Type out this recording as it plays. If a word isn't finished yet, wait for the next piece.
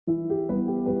Wipe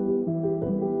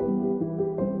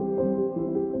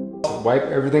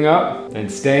everything up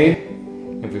and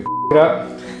stain. If we f it up,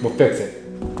 we'll fix it.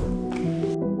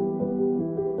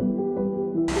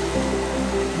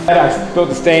 I spilled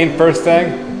the stain first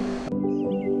thing.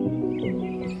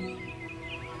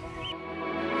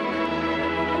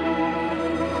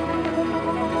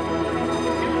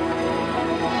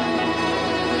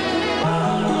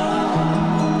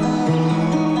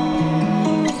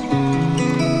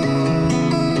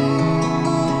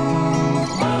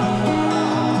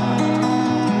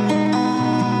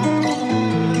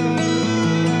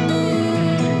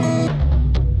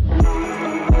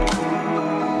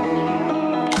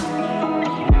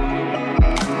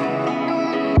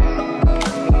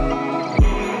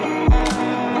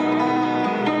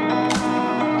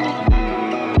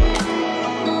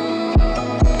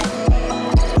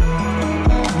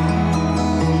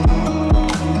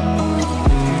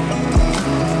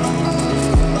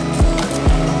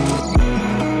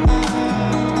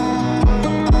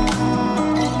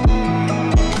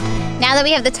 Now that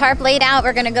we have the tarp laid out,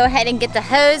 we're gonna go ahead and get the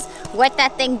hose, wet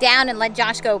that thing down, and let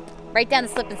Josh go right down the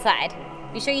slip and slide.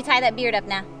 Be sure you tie that beard up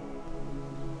now.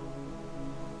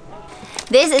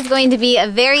 This is going to be a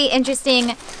very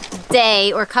interesting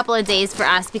day or couple of days for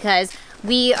us because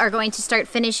we are going to start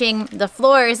finishing the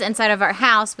floors inside of our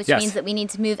house, which means that we need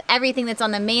to move everything that's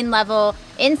on the main level,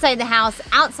 inside the house,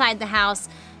 outside the house,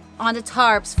 onto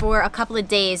tarps for a couple of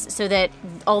days so that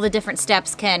all the different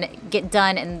steps can get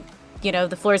done and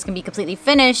the floors can be completely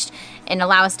finished and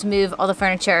allow us to move all the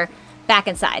furniture back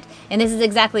inside. And this is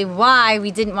exactly why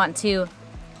we didn't want to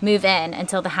move in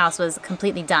until the house was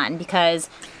completely done, because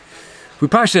we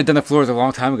probably should have done the floors a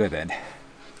long time ago then.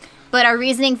 But our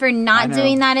reasoning for not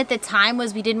doing that at the time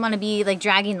was we didn't want to be like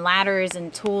dragging ladders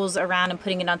and tools around and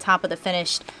putting it on top of the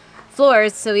finished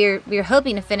floors. So we were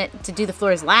hoping to do the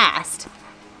floors last,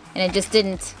 and it just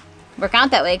didn't work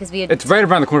out that way because we had. It's right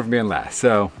around the corner from being last,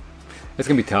 so it's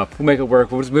gonna be tough. We'll make it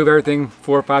work. We'll just move everything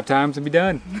 4 or 5 times and be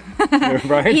done.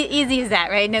 Right? Easy as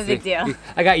that, right? No big deal.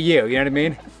 I got you know what I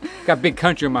mean? Got big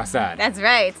country on my side. That's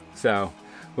right. So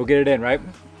we'll get it in, right?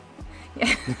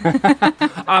 Yeah.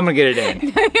 I'm gonna get it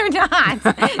in. No, you're not.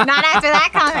 Not after that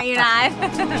comment, you're not.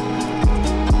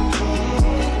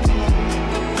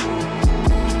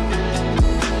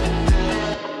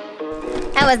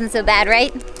 That wasn't so bad,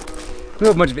 right? We don't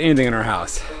have much of anything in our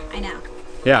house. I know.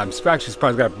 Yeah, I'm actually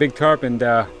surprised we got a big tarp and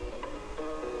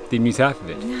didn't use half of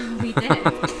it. No, we didn't.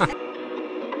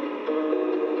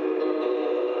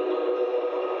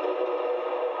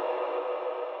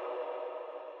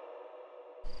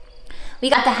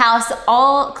 We got the house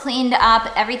all cleaned up,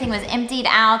 everything was emptied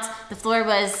out, the floor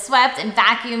was swept and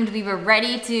vacuumed. We were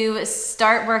ready to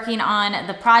start working on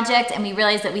the project, and we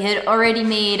realized that we had already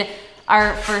made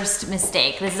our first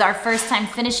mistake. This is our first time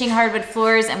finishing hardwood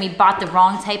floors, and we bought the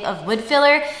wrong type of wood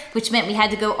filler, which meant we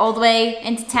had to go all the way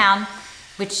into town,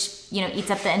 which eats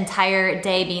up the entire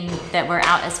day, being that we're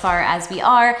out as far as we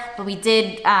are. But we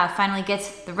did finally get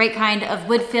the right kind of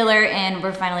wood filler, and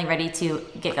we're finally ready to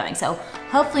get going. So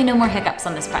hopefully no more hiccups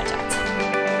on this project.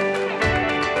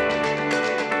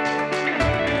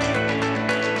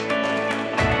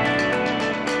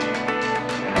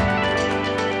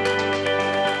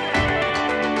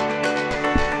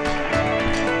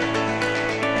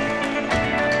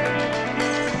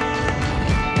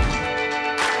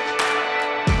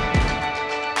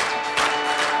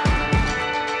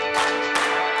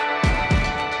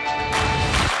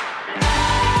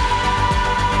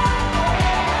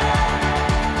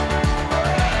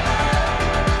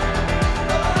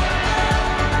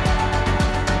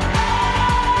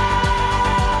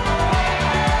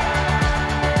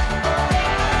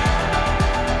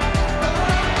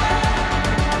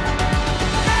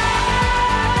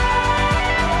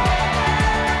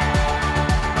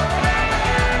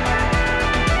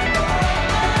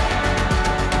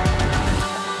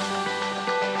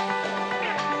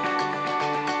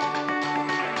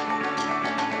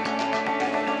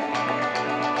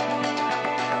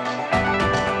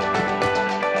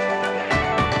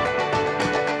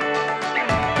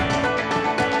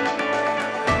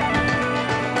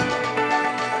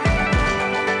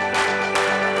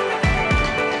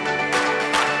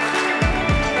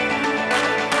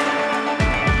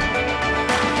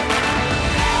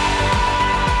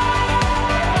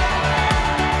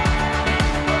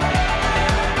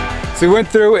 So we went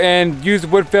through and used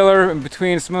wood filler in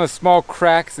between some of the small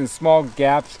cracks and small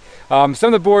gaps. Some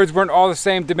of the boards weren't all the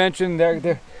same dimension.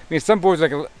 They're mean, some boards are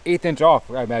like an 1/8 inch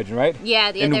off, I imagine, right? Yeah,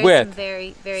 in there's width. some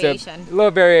variation. So, a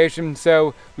little variation.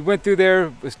 So we went through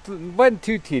there. It wasn't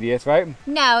too tedious, right?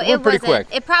 No, it went pretty wasn't.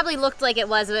 quick. It probably looked like it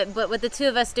was, but with the two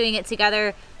of us doing it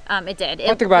together, it did.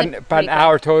 I think about an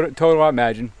hour total, I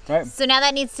imagine, right? So now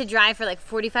that needs to dry for like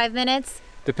 45 minutes.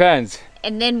 Depends.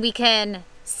 And then we can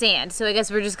sand. So I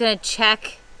guess we're just gonna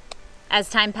check as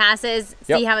time passes,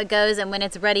 see how it goes, and when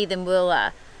it's ready, then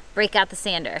we'll break out the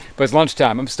sander. But it's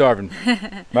lunchtime. I'm starving,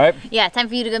 right? Yeah, time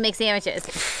for you to go make sandwiches.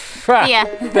 Yeah.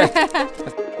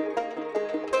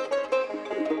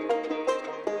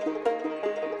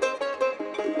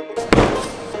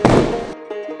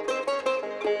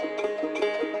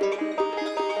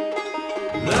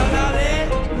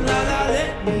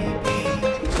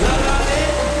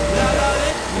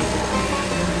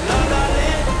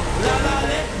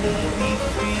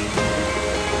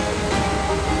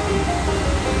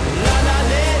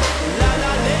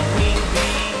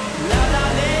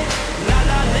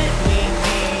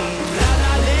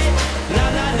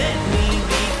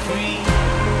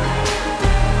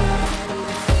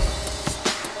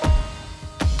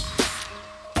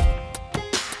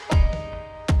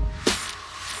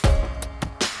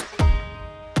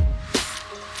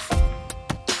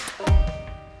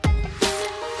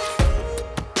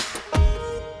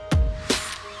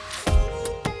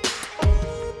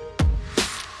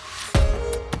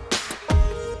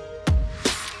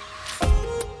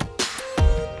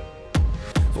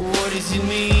 What does it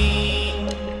mean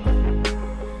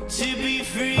to be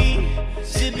free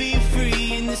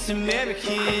in this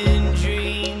American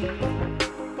dream?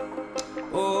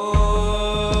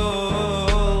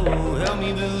 Oh, help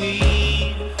me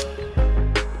believe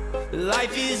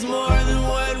life is more than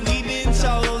what we've been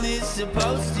told it's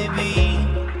supposed to be.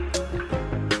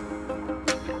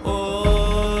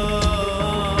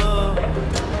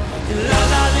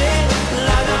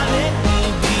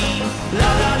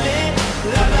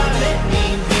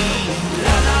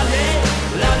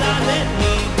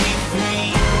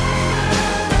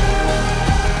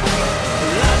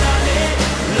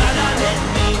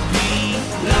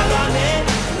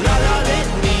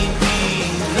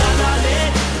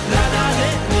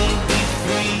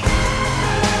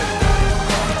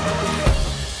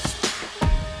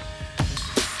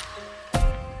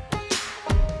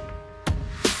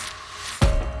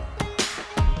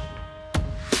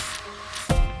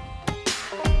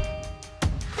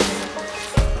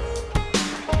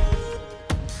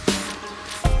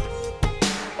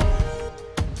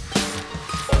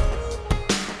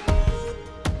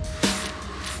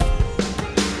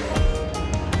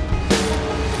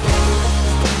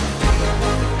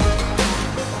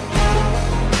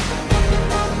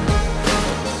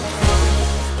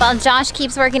 While Josh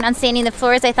keeps working on sanding the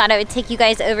floors, I thought I would take you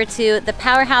guys over to the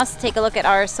powerhouse to take a look at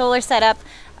our solar setup.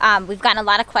 We've gotten a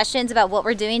lot of questions about what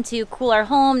we're doing to cool our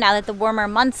home now that the warmer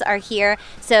months are here.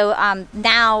 So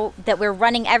now that we're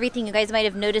running everything, you guys might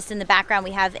have noticed in the background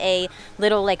we have a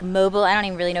little like mobile, I don't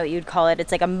even really know what you'd call it.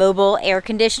 It's like a mobile air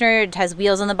conditioner. It has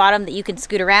wheels on the bottom that you can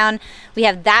scoot around. We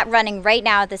have that running right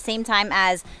now at the same time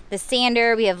as the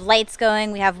sander. We have lights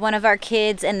going. We have one of our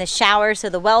kids in the shower, so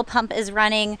the well pump is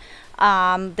running.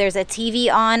 There's a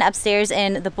TV on upstairs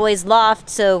in the boys' loft,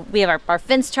 so we have our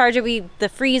fence charger, the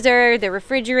freezer, the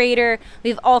refrigerator. We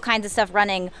have all kinds of stuff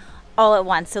running all at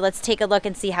once. So let's take a look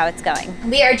and see how it's going.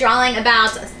 We are drawing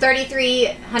about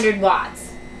 3,300 watts.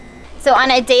 So on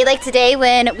a day like today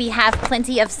when we have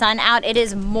plenty of sun out, it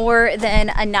is more than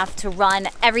enough to run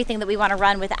everything that we want to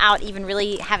run without even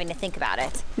really having to think about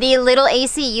it. The little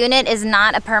AC unit is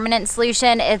not a permanent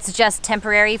solution. It's just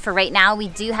temporary for right now. We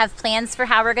do have plans for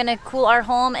how we're going to cool our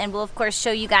home, and we'll of course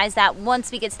show you guys that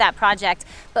once we get to that project.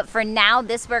 But for now,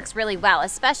 this works really well,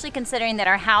 especially considering that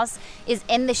our house is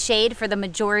in the shade for the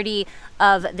majority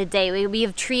of the day. We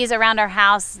have trees around our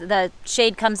house. The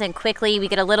shade comes in quickly. We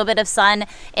get a little bit of sun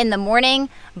in the morning,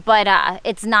 but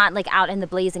it's not like out in the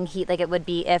blazing heat like it would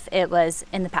be if it was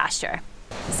in the pasture.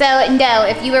 So no,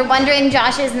 if you were wondering,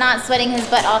 Josh is not sweating his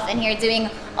butt off in here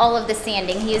doing all of the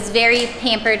sanding. He is very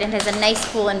pampered and has a nice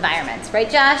cool environment. Right,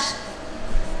 Josh?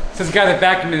 So it's got a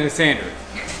vacuum in the sander.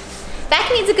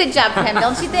 Vacuum needs a good job for him,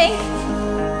 don't you think?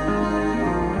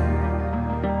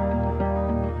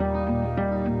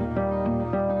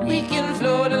 We can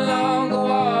float along the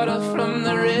water from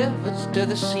the rivers to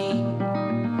the sea,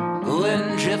 go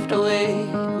and drift away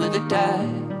with the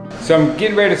tide. So I'm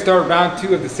getting ready to start round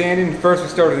 2 of the sanding. First we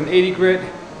start with an 80 grit.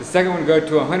 The second one go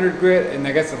to 100 grit, and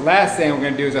I guess the last sand we're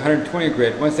gonna do is 120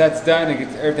 grit. Once that's done and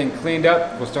gets everything cleaned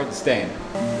up, we'll start the stain.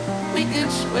 We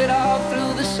could sweat all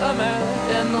through the summer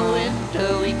and the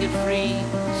winter we could freeze.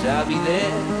 I'll be there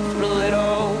through it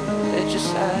all at your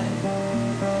side.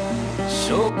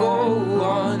 So go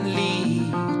on,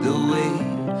 lead the way.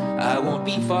 I won't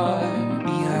be far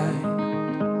behind.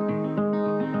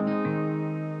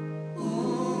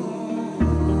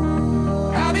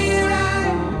 I'll be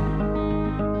right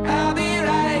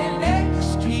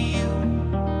next to you.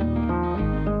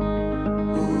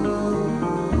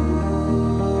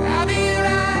 I'll be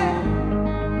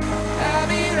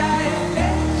right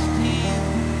next to you.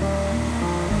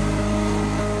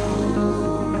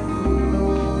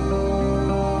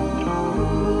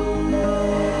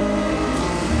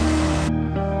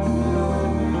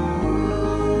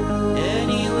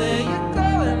 Anywhere you're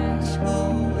going to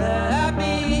school, I'll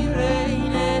be right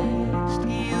next to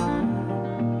you.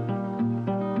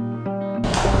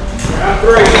 Round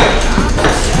 3.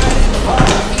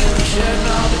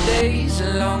 All the days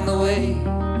along the way,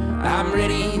 I'm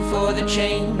ready for the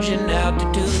change in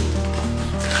altitude.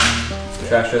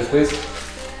 Crash test, please.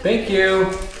 Thank you.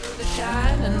 The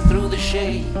shine and through the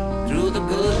shade, through the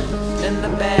good and the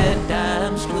bad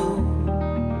times too.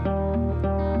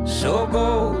 So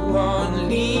go on,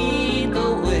 lead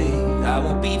the way. I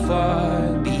won't be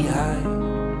far behind.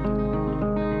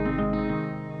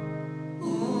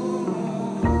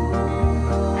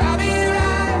 I'll be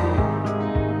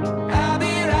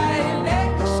right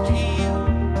next to you.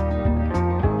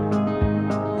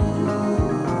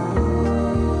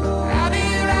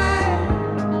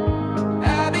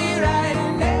 I'll be right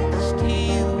next to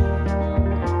you.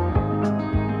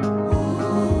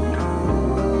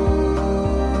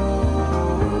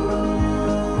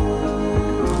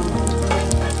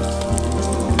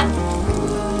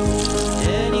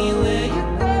 Anywhere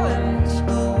you're going to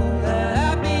school,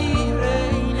 I'll be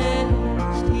right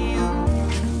next to you.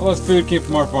 All this food came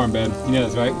from our farm, babe. You know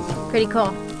this, right? Pretty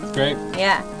cool. It's great.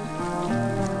 Yeah.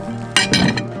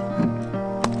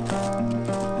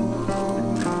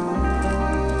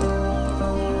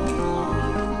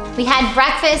 We had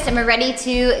breakfast and we're ready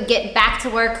to get back to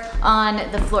work on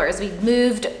the floors. We've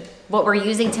moved what we're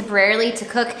using temporarily to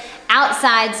cook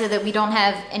outside so that we don't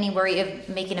have any worry of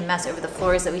making a mess over the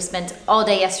floors that we spent all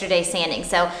day yesterday sanding.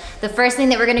 So the first thing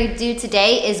that we're gonna do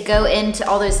today is go into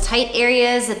all those tight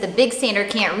areas that the big sander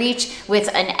can't reach with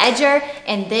an edger,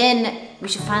 and then we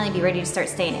should finally be ready to start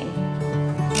staining.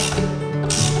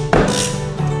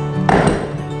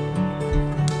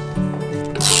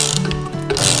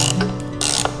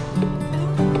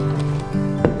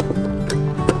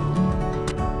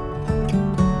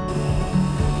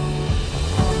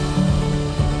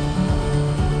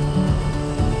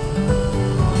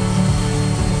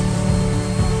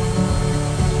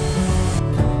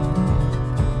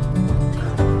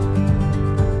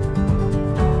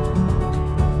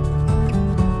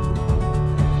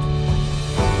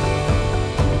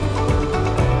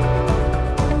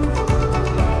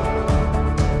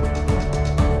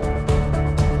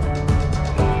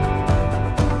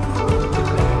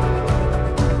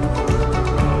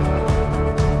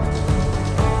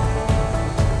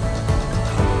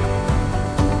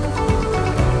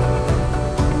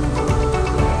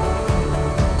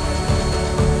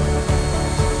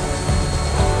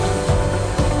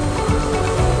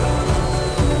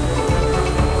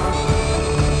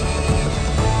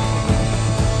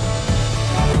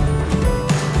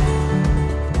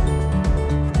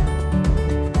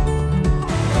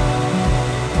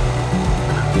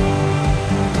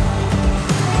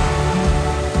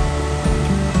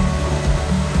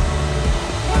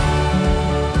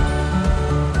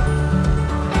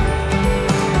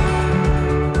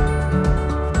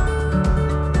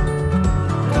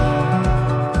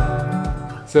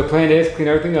 So the plan is clean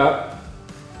everything up,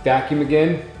 vacuum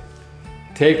again,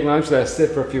 take lunch, let it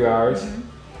sit for a few hours,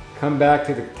 come back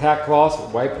to the tack cloths,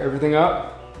 wipe everything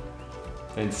up,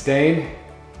 and stain.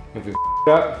 If we it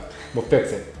up, we'll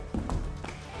fix it.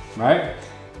 Right?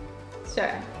 Sure,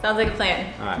 sounds like a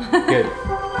plan. All right, good.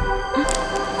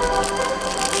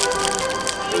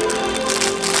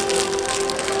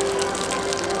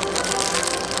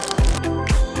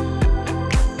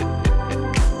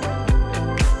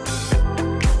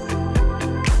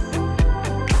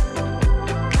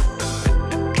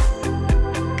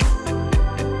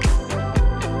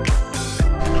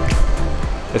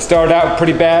 It started out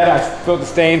pretty bad. I spilled the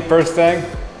stain first thing.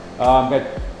 Got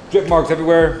drip marks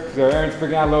everywhere. So Erin's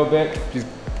freaking out a little bit. She's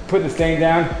putting the stain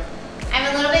down.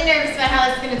 I'm a little bit nervous about how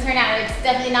it's going to turn out. It's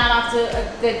definitely not off to a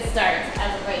good start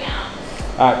as of right now.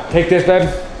 All right, take this, babe.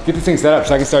 Get this thing set up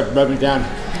so I can start rubbing it down.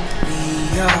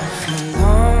 We all feel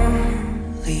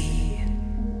lonely.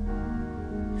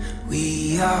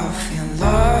 We all feel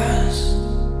lost.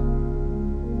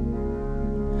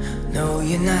 No,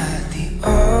 you're not the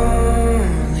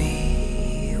only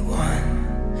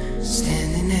one standing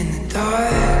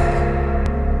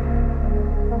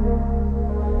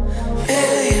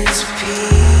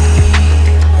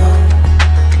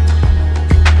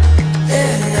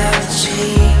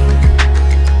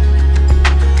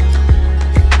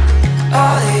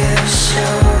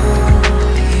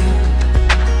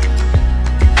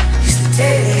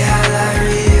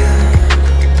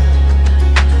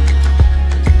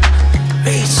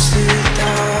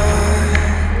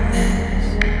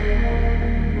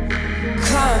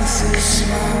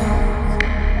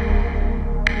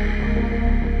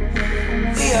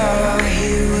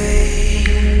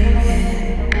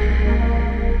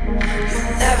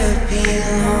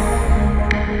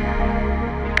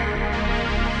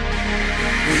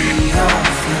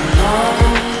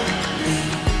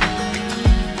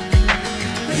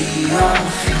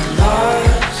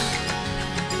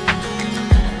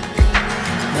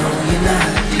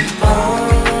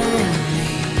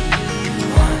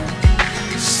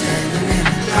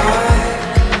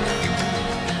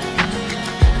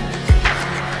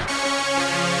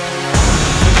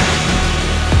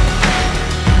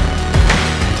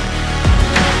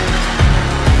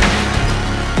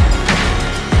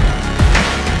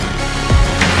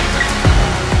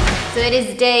it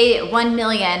is day 1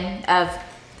 million of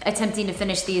attempting to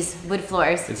finish these wood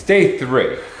floors. It's day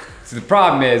 3. So the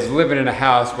problem is living in a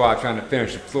house while trying to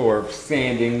finish the floor,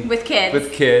 sanding. With kids.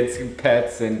 With kids and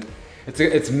pets, and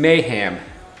it's mayhem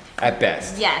at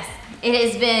best. Yes, it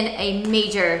has been a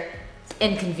major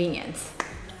inconvenience.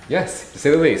 Yes, to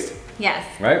say the least. Yes.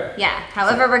 Right? Yeah,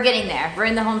 however, we're getting there. We're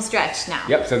in the home stretch now.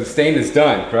 Yep, so the stain is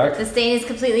done, correct? The stain is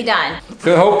completely done.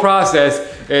 So the whole process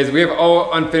is we have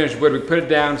all unfinished wood. We put it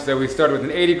down, so we started with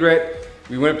an 80 grit,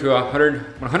 we went up to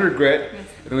 100 grit,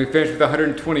 and then we finished with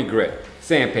 120 grit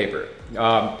sandpaper.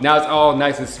 Now it's all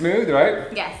nice and smooth,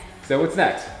 right? Yes. So what's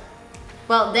next?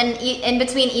 Well, then in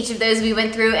between each of those, we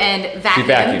went through and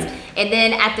vacuumed. And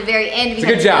then at the very end, we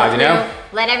had to go through,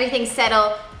 let everything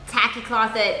settle, tacky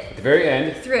cloth it at the very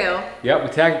end through. Yep, we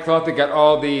tacky cloth it, got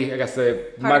all the, I guess,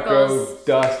 the micro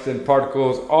dust and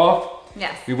particles off.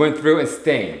 Yes. We went through and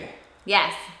stained.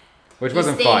 Yes. Which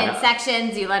wasn't fun. In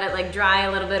sections, you let it like dry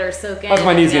a little bit or soak in. I was on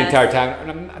my knees the entire time,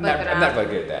 and I'm not really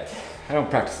good at that. I don't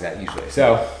practice that usually,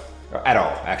 so, or at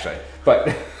all, actually. But.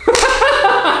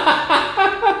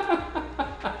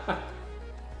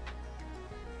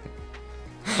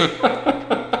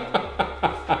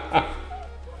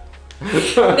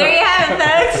 There you have it,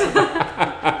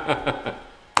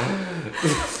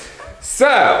 folks. So,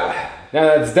 now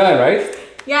that's done, right?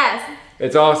 Yes.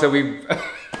 It's also, it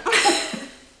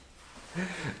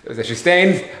was actually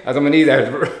stained. I was on my knees, I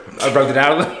rubbed it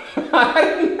out a little. I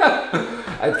don't know.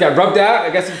 It got rubbed out, I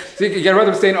guess, so you gotta rub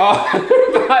the stain off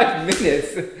for 5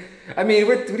 minutes. I mean,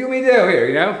 what do you want me to do here,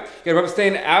 you know? You gotta rub the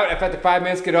stain out, after 5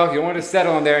 minutes, get off. You don't want it to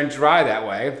settle on there and dry that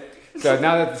way. So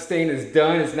now that the stain is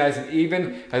done, it's nice and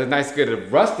even, has a nice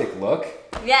good rustic look.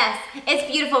 Yes, it's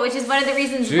beautiful, which is one of the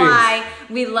reasons why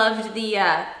we loved we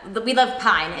love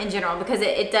pine in general, because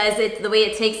it does the way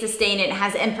it takes the stain, it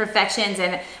has imperfections,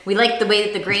 and we like the way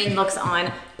that the grain looks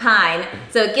on pine.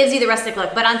 So it gives you the rustic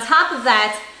look. But on top of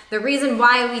that, the reason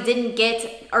why we didn't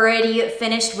get already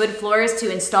finished wood floors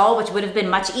to install, which would have been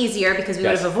much easier because we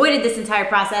would have avoided this entire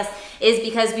process, is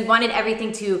because we wanted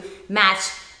everything to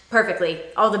match perfectly.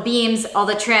 All the beams, all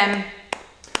the trim.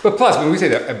 But plus, when we say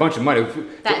that, a bunch of money, if we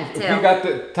got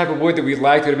the type of wood that we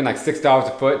liked, it would have been like $6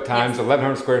 a foot times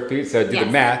 1,100 square feet. So do the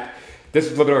math. This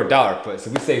was a little bit over $1 a foot.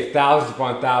 So we saved thousands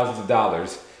upon thousands of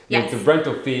dollars. Yes. The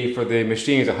rental fee for the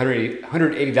machine is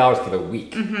 $180 for the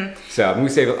week. So we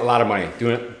saved a lot of money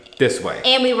doing it this way.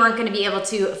 And we weren't going to be able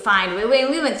to find, when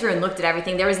we went through and looked at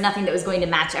everything, there was nothing that was going to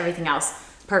match everything else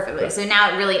perfectly. So now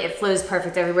it flows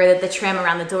perfect everywhere, that the trim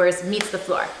around the doors meets the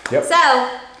floor. So,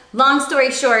 long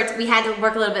story short, we had to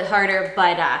work a little bit harder,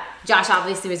 but Josh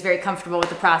obviously was very comfortable with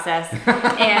the process,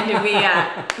 and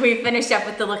we finished up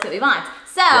with the look that we want.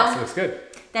 So, yes, looks good.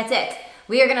 That's it.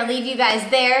 We are gonna leave you guys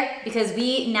there because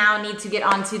we now need to get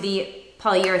onto the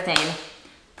polyurethane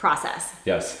process.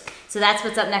 Yes. So that's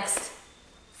what's up next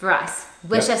for us.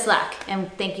 Wish us luck, and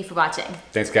thank you for watching.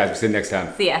 Thanks, guys. We'll see you next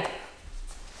time. See ya.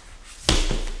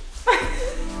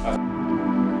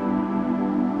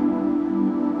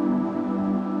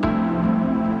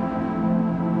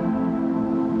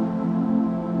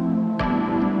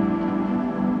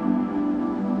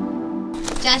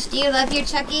 Josh, do you love your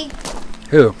Chucky?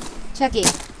 Who? Chucky.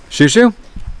 Shoo Shoo?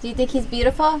 Do you think he's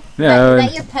beautiful? No. Is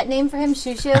that your pet name for him,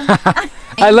 Shoo Shoo?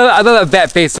 I love that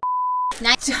bat face.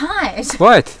 Nice. Josh.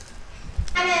 What?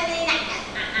 Oh,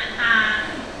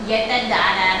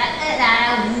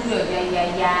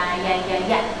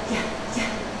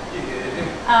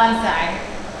 I'm sorry.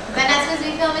 Is that not supposed to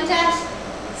be filming, Josh?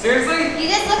 Seriously? You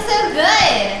just look so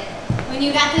good when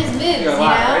you got those moves,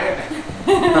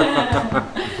 you know?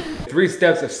 3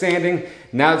 steps of sanding,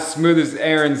 now as smooth as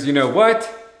Aaron's, you know what?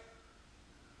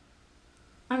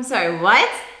 I'm sorry, what?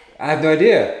 I have no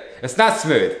idea. It's not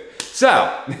smooth. So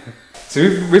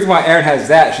the reason why Erin has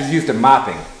that, she's used to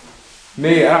mopping.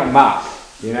 Me, I don't mop,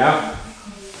 you know?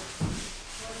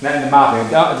 Not into mopping.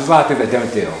 There's a lot of things I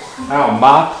don't do. I don't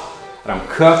mop, I don't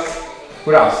cook.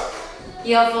 What else?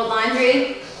 You don't fold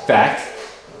laundry. Fact.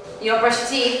 You don't brush your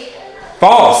teeth.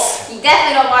 False. You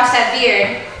definitely don't wash that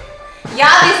beard. You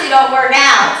obviously don't work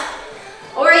out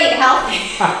or eat healthy.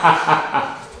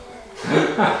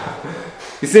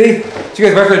 You see? She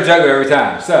goes right for the juggler every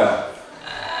time, so.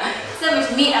 So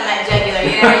much meat on that jugular,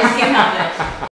 you know, I just can't help it.